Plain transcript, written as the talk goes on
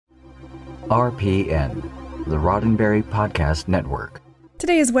RPN, the Roddenberry Podcast Network.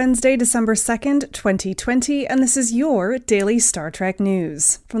 Today is Wednesday, December 2nd, 2020, and this is your daily Star Trek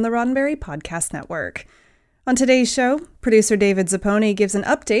news from the Roddenberry Podcast Network. On today's show, producer David Zapponi gives an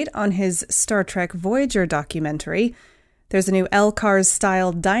update on his Star Trek Voyager documentary. There's a new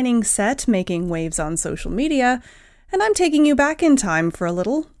LCARS-style dining set making waves on social media, and I'm taking you back in time for a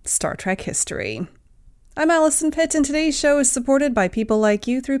little Star Trek history. I'm Allison Pitt, and today's show is supported by people like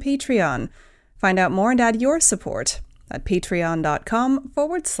you through Patreon. Find out more and add your support at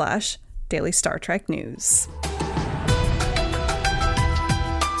patreon.com/Daily Star Trek News.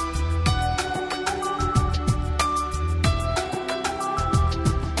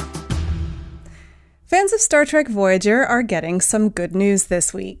 Fans of Star Trek Voyager are getting some good news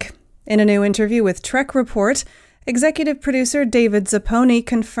this week. In a new interview with Trek Report, executive producer David Zapponi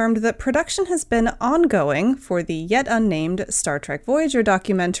confirmed that production has been ongoing for the yet unnamed Star Trek Voyager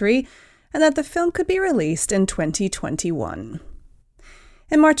documentary, and that the film could be released in 2021.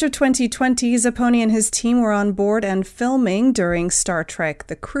 In March of 2020, Zapponi and his team were on board and filming during Star Trek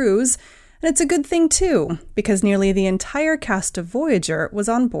The Cruise, and it's a good thing too, because nearly the entire cast of Voyager was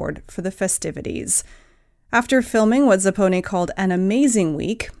on board for the festivities. After filming what Zapponi called an amazing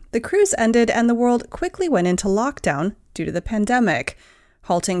week, the cruise ended and the world quickly went into lockdown due to the pandemic,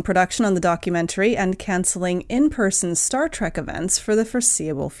 halting production on the documentary and canceling in-person Star Trek events for the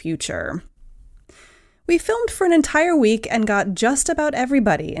foreseeable future. We filmed for an entire week and got just about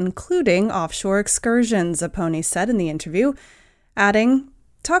everybody, including offshore excursions, Zapponi said in the interview, adding,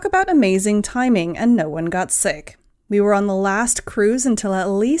 "Talk about amazing timing, and no one got sick. We were on the last cruise until at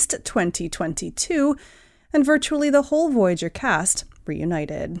least 2022, and virtually the whole Voyager cast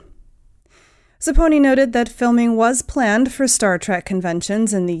reunited." Zapponi noted that filming was planned for Star Trek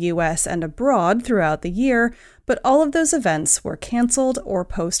conventions in the US and abroad throughout the year, but all of those events were canceled or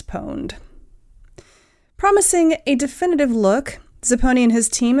postponed. Promising a definitive look, Zapponi and his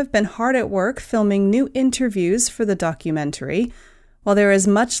team have been hard at work filming new interviews for the documentary. While there is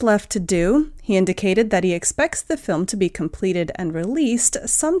much left to do, he indicated that he expects the film to be completed and released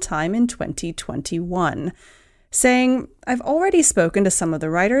sometime in 2021. Saying, "I've already spoken to some of the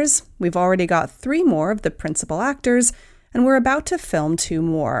writers, we've already got 3 more of the principal actors, and we're about to film 2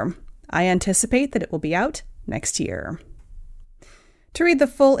 more. I anticipate that it will be out next year." To read the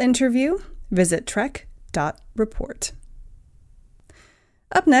full interview, visit trek.report.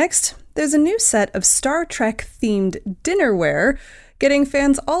 Up next, there's a new set of Star Trek-themed dinnerware getting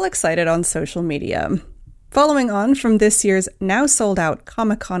fans all excited on social media. Following on from this year's now sold-out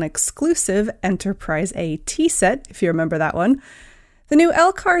Comic-Con exclusive Enterprise A tea set, if you remember that one, the new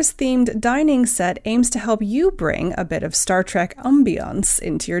LCARS-themed dining set aims to help you bring a bit of Star Trek ambiance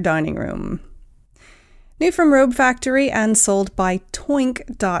into your dining room. New from Robe Factory and sold by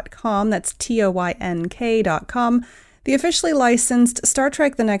Toynk.com, that's TOYNK.com, the officially licensed Star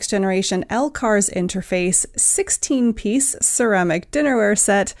Trek The Next Generation LCARS interface 16-piece ceramic dinnerware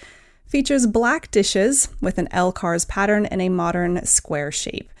set features black dishes with an LCARS pattern in a modern square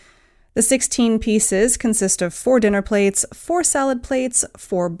shape. The 16 pieces consist of 4 dinner plates, 4 salad plates,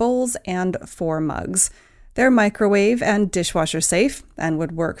 4 bowls, and 4 mugs. They're microwave and dishwasher safe and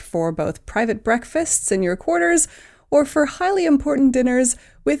would work for both private breakfasts in your quarters or for highly important dinners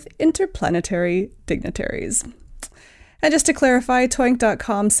with interplanetary dignitaries. And just to clarify,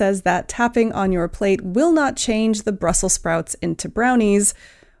 Toynk.com says that tapping on your plate will not change the Brussels sprouts into brownies.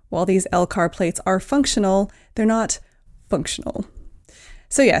 While these LCAR plates are functional, they're not functional.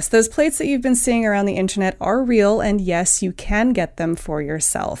 So yes, those plates that you've been seeing around the internet are real, and yes, you can get them for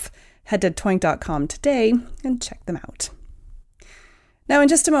yourself. Head to Toynk.com today and check them out. Now, in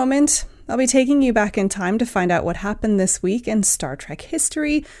just a moment, I'll be taking you back in time to find out what happened this week in Star Trek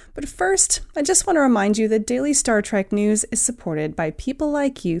history. But first, I just want to remind you that Daily Star Trek News is supported by people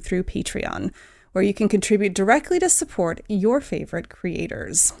like you through Patreon, where you can contribute directly to support your favorite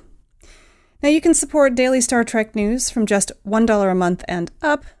creators. Now, you can support Daily Star Trek News from just $1 a month and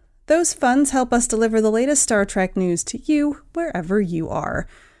up. Those funds help us deliver the latest Star Trek news to you wherever you are.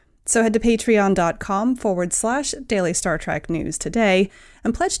 So head to patreon.com/Daily Star Trek News today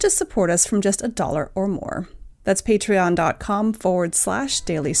and pledge to support us from just $1 or more. That's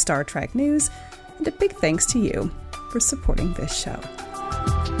patreon.com/Daily Star Trek News, and a big thanks to you for supporting this show.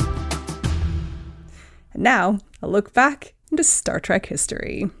 And now, a look back into Star Trek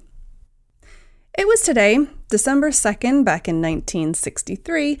history. It was today, December 2nd, back in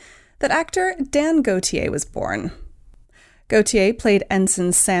 1963, that actor Dan Gautier was born. Gautier played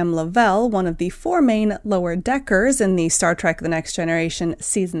Ensign Sam Lavelle, one of the 4 main lower deckers in the Star Trek The Next Generation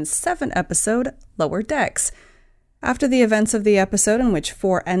Season 7 episode, Lower Decks. After the events of the episode in which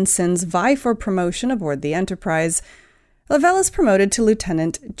 4 ensigns vie for promotion aboard the Enterprise, Lavelle is promoted to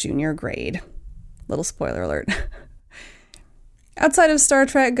lieutenant junior grade. Little spoiler alert. Outside of Star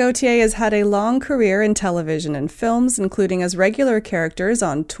Trek, Gautier has had a long career in television and films, including as regular characters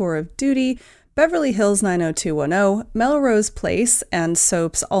on Tour of Duty, Beverly Hills 90210, Melrose Place, and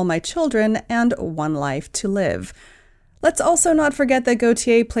soaps All My Children and One Life to Live. Let's also not forget that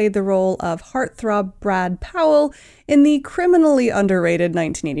Gautier played the role of heartthrob Brad Powell in the criminally underrated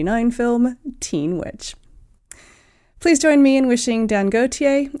 1989 film Teen Witch. Please join me in wishing Dan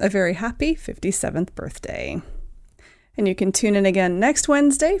Gautier a very happy 57th birthday. And you can tune in again next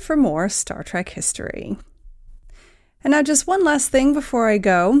Wednesday for more Star Trek history. And now just one last thing before I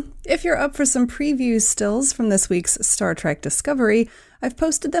go. If you're up for some preview stills from this week's Star Trek Discovery, I've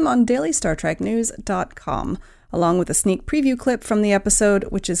posted them on dailystartreknews.com, along with a sneak preview clip from the episode,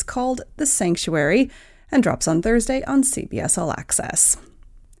 which is called The Sanctuary, and drops on Thursday on CBS All Access.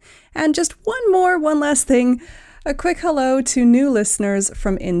 And just one last thing. A quick hello to new listeners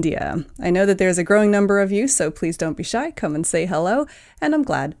from India. I know that there's a growing number of you, so please don't be shy. Come and say hello, and I'm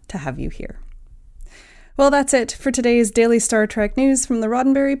glad to have you here. Well, that's it for today's Daily Star Trek News from the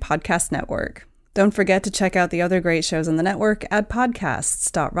Roddenberry Podcast Network. Don't forget to check out the other great shows on the network at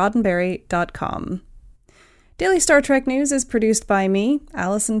podcasts.roddenberry.com. Daily Star Trek News is produced by me,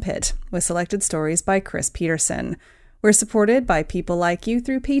 Allison Pitt, with selected stories by Chris Peterson. We're supported by people like you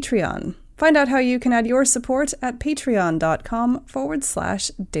through Patreon. Find out how you can add your support at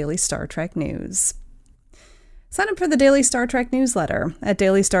patreon.com/Daily Star Trek News. Sign up for the Daily Star Trek newsletter at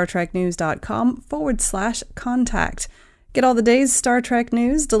dailystartreknews.com/contact. Get all the day's Star Trek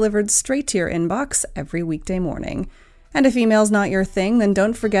news delivered straight to your inbox every weekday morning. And if email's not your thing, then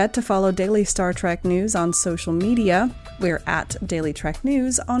don't forget to follow Daily Star Trek News on social media. We're at Daily Trek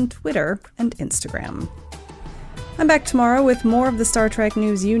News on Twitter and Instagram. I'm back tomorrow with more of the Star Trek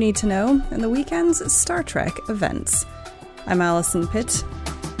news you need to know and the weekend's Star Trek events. I'm Allison Pitt.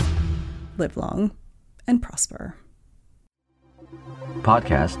 Live long and prosper.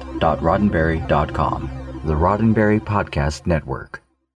 Podcast.roddenberry.com, the Roddenberry Podcast Network.